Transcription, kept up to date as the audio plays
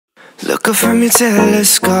Look up from your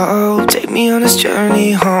telescope, take me on this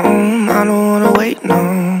journey home. I don't wanna wait no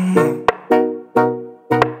more.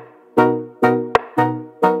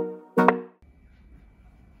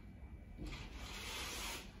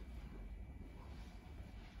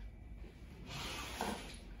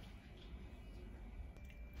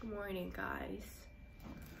 Good morning, guys.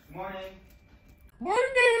 Morning.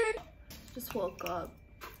 Morning! Just woke up.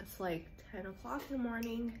 It's like 10 o'clock in the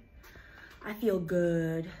morning. I feel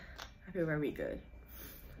good. I feel very good.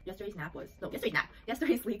 Yesterday's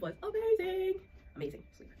sleep was amazing. Amazing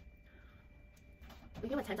sleep.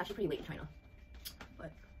 Waking up at 10 is actually pretty late in China.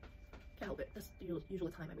 But can't help it. That's the usual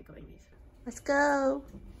time I wake up anyways. Let's go.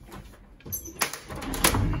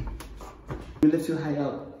 You live too high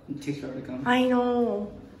up. It takes forever to come. I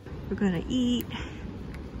know. We're gonna eat.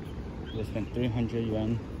 I spent 300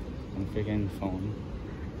 yuan on a freaking phone.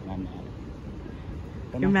 And I'm mad.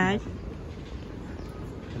 You're mad?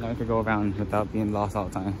 I like to go around without being lost all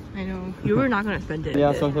the time. I know. You were not gonna spend it.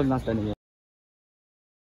 Yeah, so I was not spending it.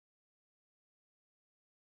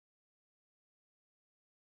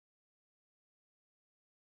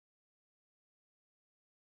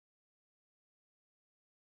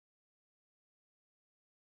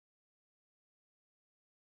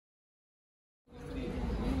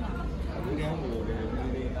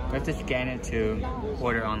 We have to scan it to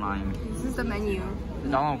order online. This is the menu.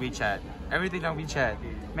 It's all on WeChat. Everything's on WeChat.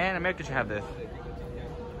 Man, America should have this.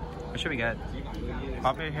 What should we get?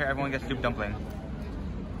 Popular here, everyone gets soup dumpling.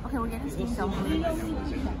 Okay, we're getting steamed dumplings.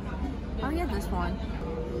 I'll get this one.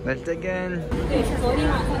 Let's dig in.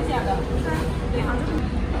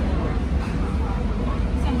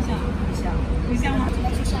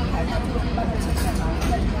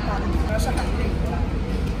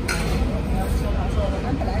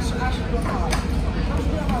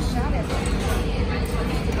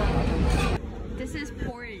 This is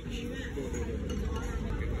porridge.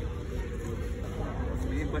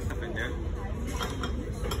 We didn't put stuff in there.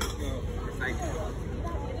 It's like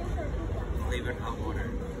flavored hot water.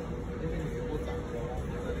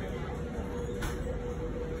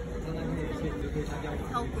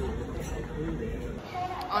 Healthy.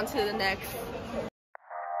 On to the next.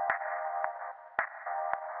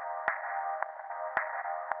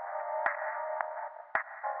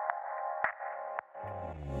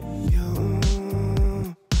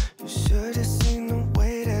 You should have seen the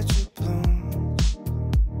way that you bloom.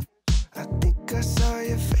 I think I saw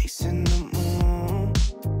your face in the moon.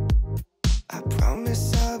 I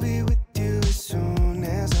promise I'll be with you as soon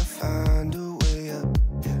as I find a way up.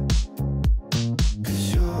 Yeah.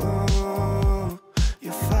 'Cause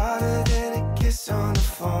you're farther than a kiss on the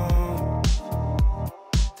phone.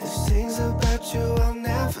 There's things about you I'll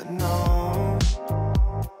never know.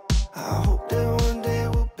 I hope that one day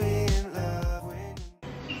we'll be in love when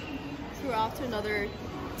So we're off to another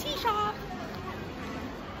tea shop.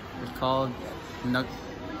 It's called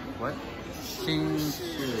what?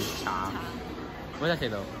 Xing Cha. What did I say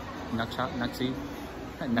though? Nuxi?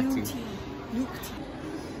 Nuxi. Nuke tea.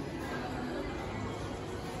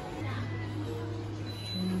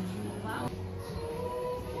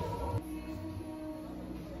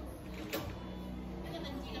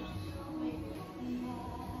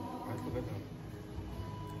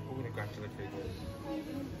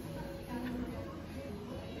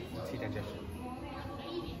 Tea digestion.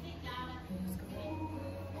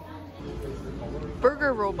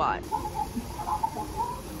 Burger robot.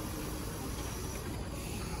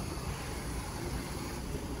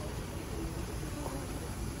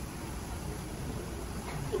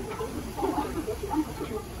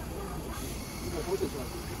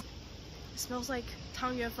 It smells like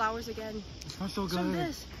tangyuan flowers again. It smells so good. Some of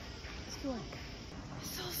this. Let's do it. It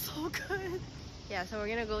smells so good. Yeah, so we're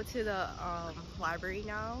gonna go to the library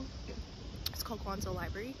now. It's called Guangzhou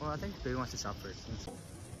Library. Well, I think Baby wants to shop first.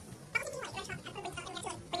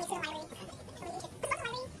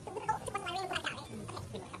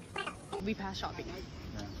 We passed shopping.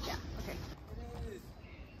 Yeah, okay.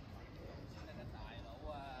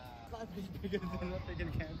 That's bigger than what they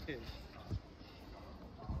can campus.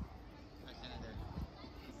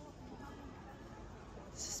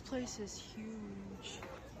 This place is huge.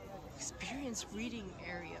 Experience reading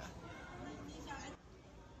area.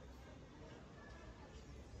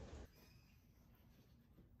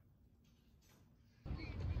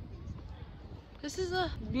 This is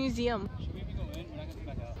a museum.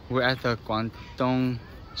 We're at the Guangdong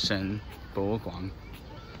Shen Boguang.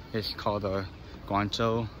 It's called the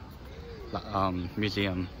Guangzhou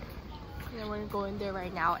Museum. Yeah, we're going there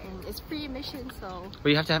right now, and it's free admission, so. But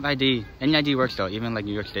you have to have ID. Any ID works though, even like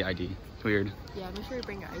New York State ID. It's weird. Yeah, make sure you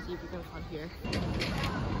bring your ID if you're gonna come here.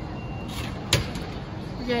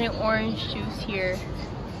 getting orange juice here.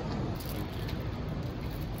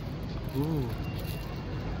 Ooh.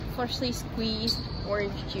 Freshly squeezed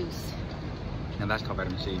orange juice. Now that's called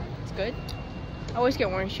vitamin C. It's good. I always get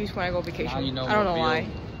orange juice when I go on vacation. Now you know I don't know what why.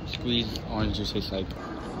 real squeezed orange juice tastes like.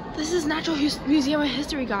 This is Natural Museum of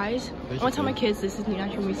History, guys. I want to tell my kids this is the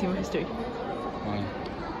Natural Museum of History. Why?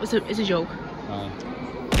 It's a joke. Why?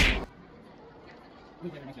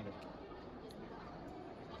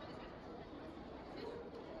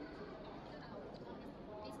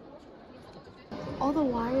 All the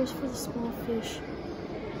wires for the small fish.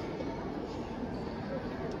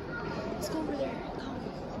 Let's go over there. Come.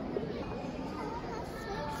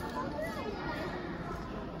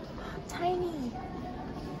 Tiny.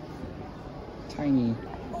 Tiny.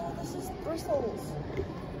 Oh, this is bristles.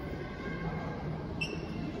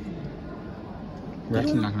 We're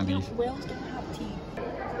actually not gonna leave. Whales don't have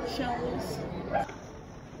teeth. Shells.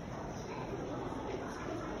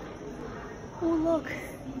 Oh, look.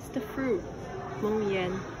 It's the fruit.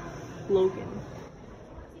 Loyan. Logan.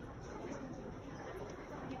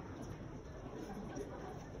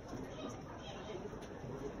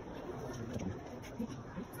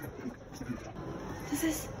 This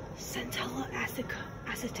is Centella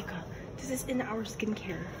asiatica. This is in our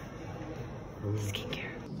skincare.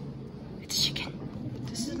 Skincare. It's chicken.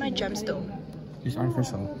 This is my gemstone. It's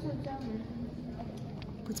artificial.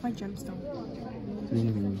 What's my gemstone?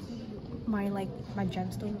 Mm-hmm. My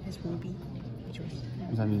gemstone is ruby. What's yours? What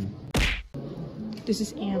does that mean? This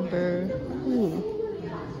is amber. Ooh.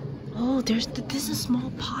 Oh, this is small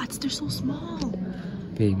pots. They're so small.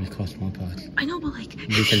 Baby, called small pots. I know, but like.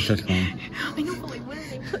 They said so small. I know, but like, what did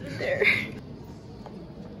they put in there?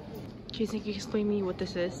 Jason, can you explain me what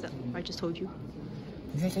this is that I just told you?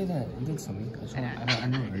 Did I say that? You did something. I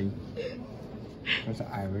know already. What's the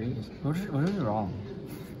ivory? What is wrong?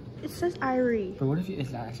 It says ivory. But what if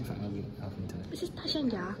it's not actually something ugly into it? It's just 它像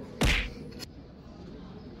牙.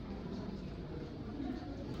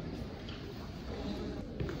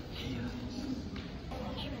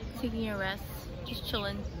 Taking a rest, just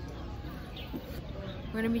chilling.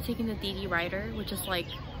 We're gonna be taking the Didi Rider, which is like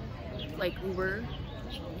Uber,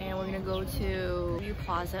 and we're gonna go to Yu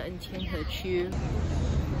Plaza in Tianhechu.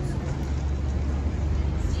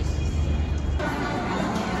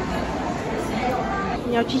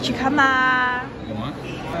 You want to come on? You want?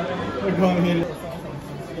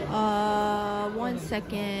 1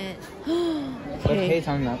 second. Okay.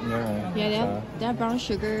 Yeah, they have brown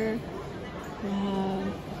sugar.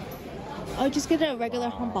 Oh, just get a regular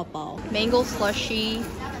hanbao. Mango slushy,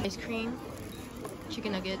 ice cream,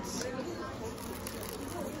 chicken nuggets,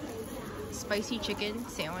 spicy chicken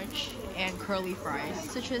sandwich, and curly fries,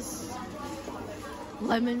 such as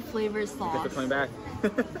lemon flavored sauce. Get the phone back.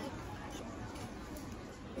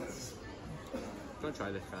 Don't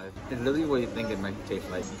try this, guys. It's literally what you think it might taste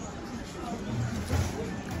like.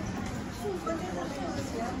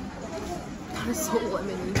 That is so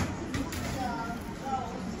lemony.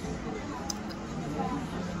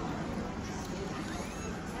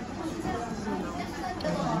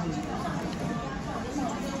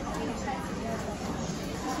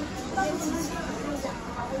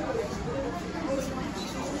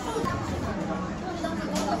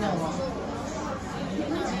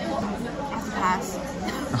 Pass.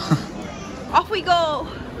 Off we go.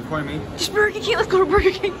 Recording me? Just Burger King. Let's go to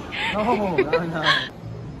Burger King. No.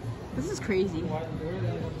 This is crazy.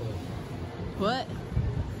 What?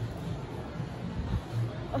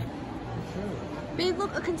 Oh. Babe,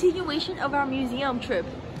 look, a continuation of our museum trip.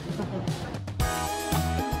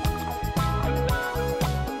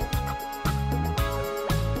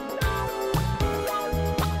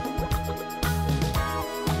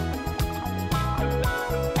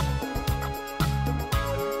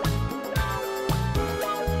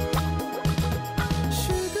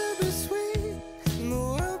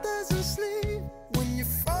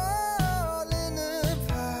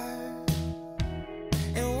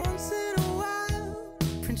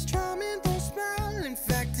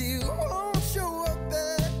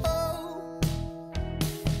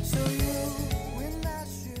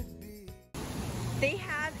 They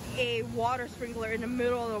have a water sprinkler in the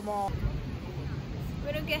middle of the mall.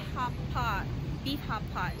 We're gonna get hot pot, beef hot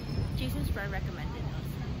pot. Jason's friend recommended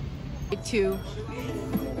us. 2.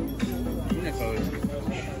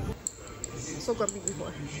 So grumpy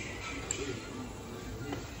before.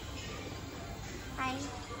 Hi.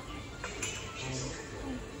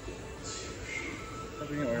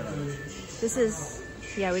 This is,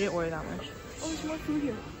 yeah, we didn't order that much. Oh, there's more food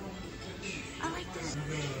here. I like this.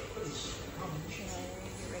 Ready.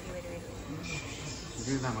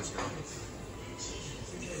 There's not much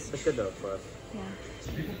That's good though for us. Yeah.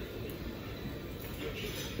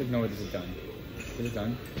 There's no way this is done. Is it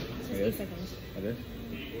done? It's just 8 seconds. It is?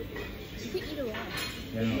 You can eat a lot.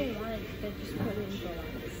 Yeah, If no. you don't want it, then just put it in for a while.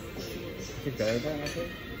 Is it better than that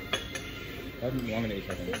actually? That would be longer than 8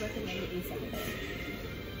 They seconds. recommend 8 seconds.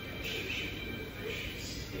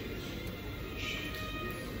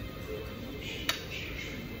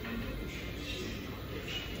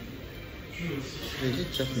 Is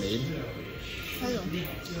it just made? I don't know.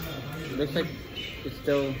 It looks like it's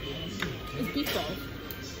still... It's beef balls.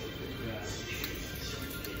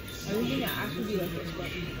 I don't think it actually be like this, but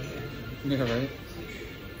Yeah, right?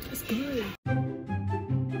 it's good.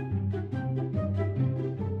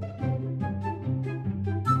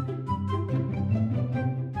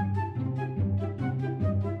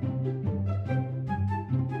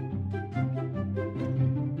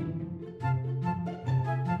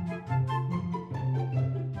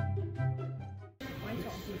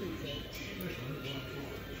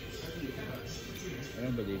 I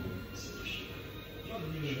don't believe you.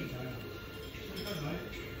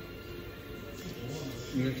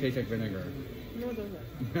 It tastes like vinegar. No, it doesn't.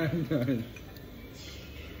 It does.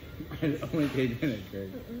 I only taste vinegar.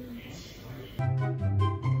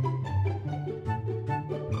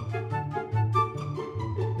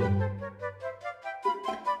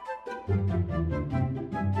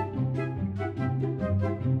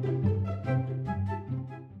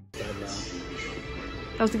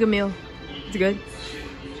 That was a good meal. It's good.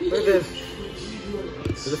 Look at this.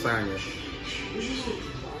 There's a fire on you.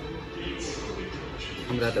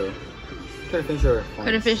 How about that though? Couldn't finish your corn.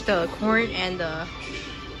 Couldn't finish the corn and the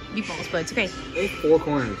meatballs, but it's okay. Ate 4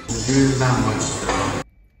 corners.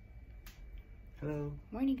 Hello.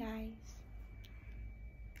 Morning, guys.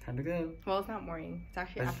 Time to go. Well, it's not morning. It's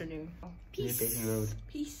actually That's- afternoon. Peace. Beijing Road.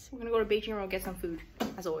 Peace. We're gonna go to Beijing Road, get some food,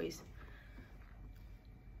 as always.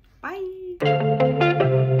 Bye.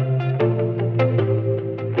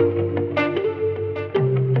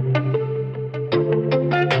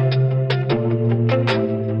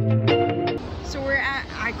 So we're at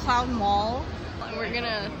iCloud Mall. We're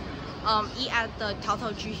gonna eat at the Tao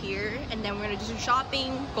Tao Ju here, and then we're gonna do some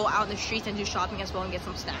shopping, go out in the streets and do shopping as well, and get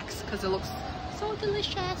some snacks because it looks so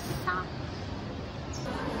delicious.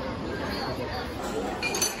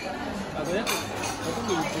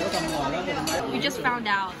 We just found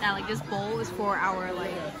out that like this bowl is for our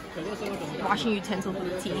like washing utensil for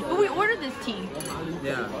the tea. But we ordered this tea.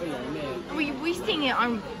 Yeah. We wasting it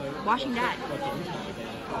on washing that.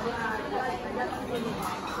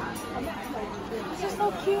 This is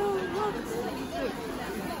so cute. Look.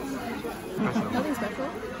 Nothing special.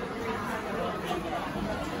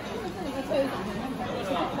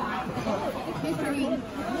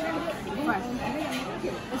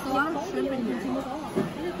 There's a lot of shrimp in here.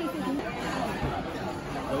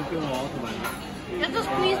 Let's just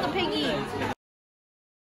squeeze the piggy.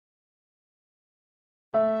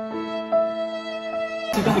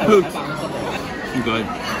 Good.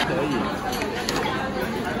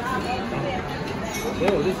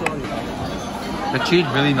 The cheese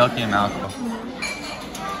really melts in your mouth.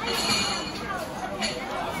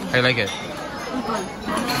 I like it.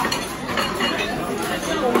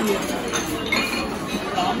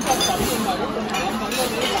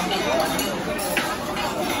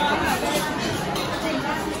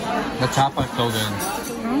 The top is so good.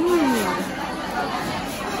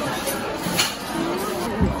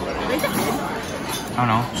 I don't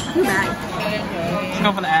know. Too bad. Let's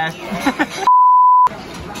go for the ass.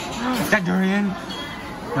 Is that durian?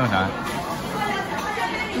 No, it's not.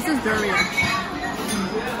 This is durian.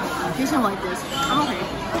 You don't like this. Okay.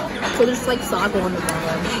 So there's like sago on the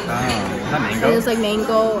bottom. Is that And mango? there's like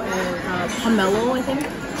mango and pomelo, I think.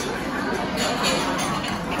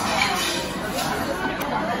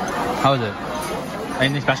 How is it?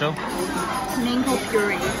 Anything special? Mango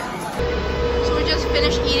puree. So we just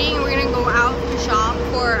finished eating and we're gonna go out to shop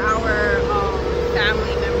for our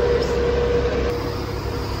family members.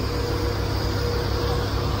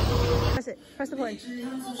 Press it. Press the play.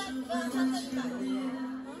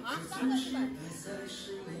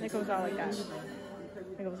 It goes out like that.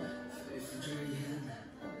 It goes like.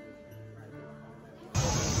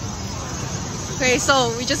 Okay,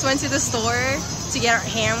 so we just went to the store to get our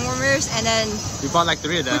hand warmers, and then We bought like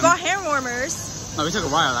 3 of them. we bought hand warmers. No, we took a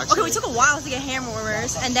while actually. Okay, we took a while to get hand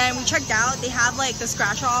warmers, and then we checked out. They have like the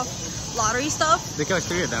scratch off lottery stuff. They gave us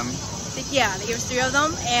 3 of them. Yeah, they gave us 3 of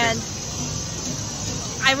them, and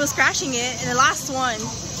I was scratching it, and the last one,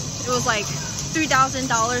 it was like $3,000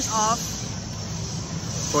 off.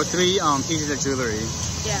 For 3 pieces of jewelry.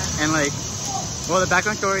 Yeah. And like, well, the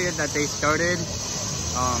background story is that they started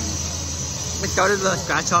We started the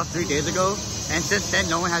scratch off 3 days ago, and since then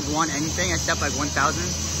no one has won anything except like 1,000.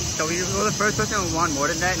 So we were the first person who won more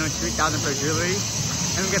than that, and it was 3,000 for jewelry.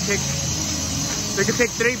 And we could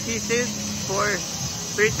pick 3 pieces for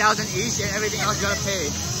 3,000 each, and everything else you gotta pay.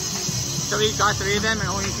 So we got 3 of them and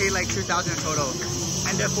only paid like 2,000 in total.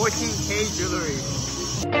 And they're 14K jewelry.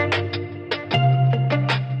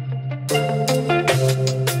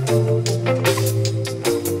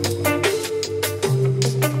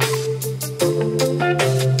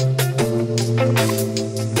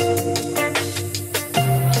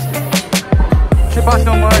 She bought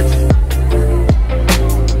so much.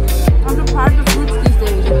 I'm surprised the fruits these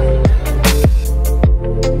days.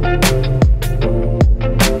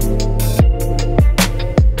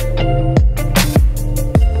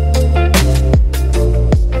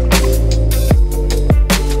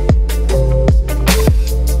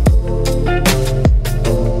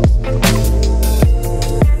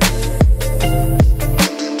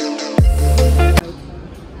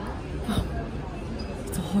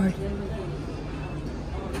 It's hard.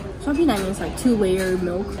 Something that means like 2-layer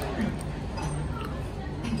milk.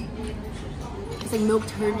 It's like milk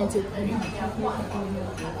turned into cream. It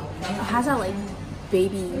has that like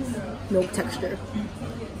baby milk texture.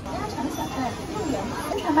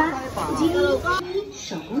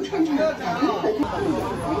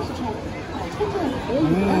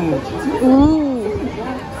 Ooh.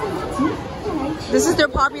 This is their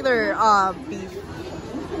popular beef.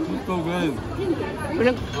 It's so good.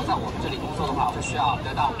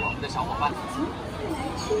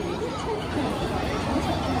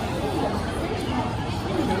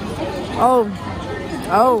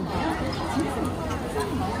 Oh.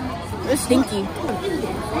 It's stinky.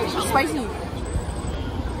 Spicy.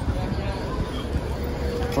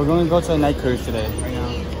 We're going to go to a night cruise today, right now.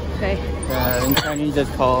 Okay. In Chinese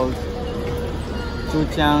it's called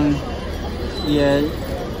Zhujiang Ye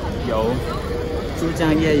You.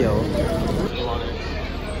 Zhujiang Ye You.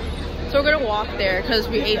 So we're gonna walk there because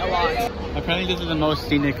we ate a lot. Apparently this is the most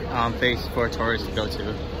scenic place for tourists to go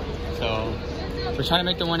to. So we're trying to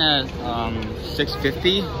make the one at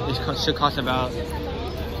 650. It should cost about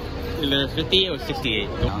either 50 or 68.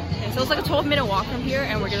 So it's like a 12-minute walk from here,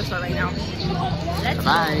 and we're gonna start right now. Let's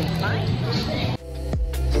Bye. go. Bye.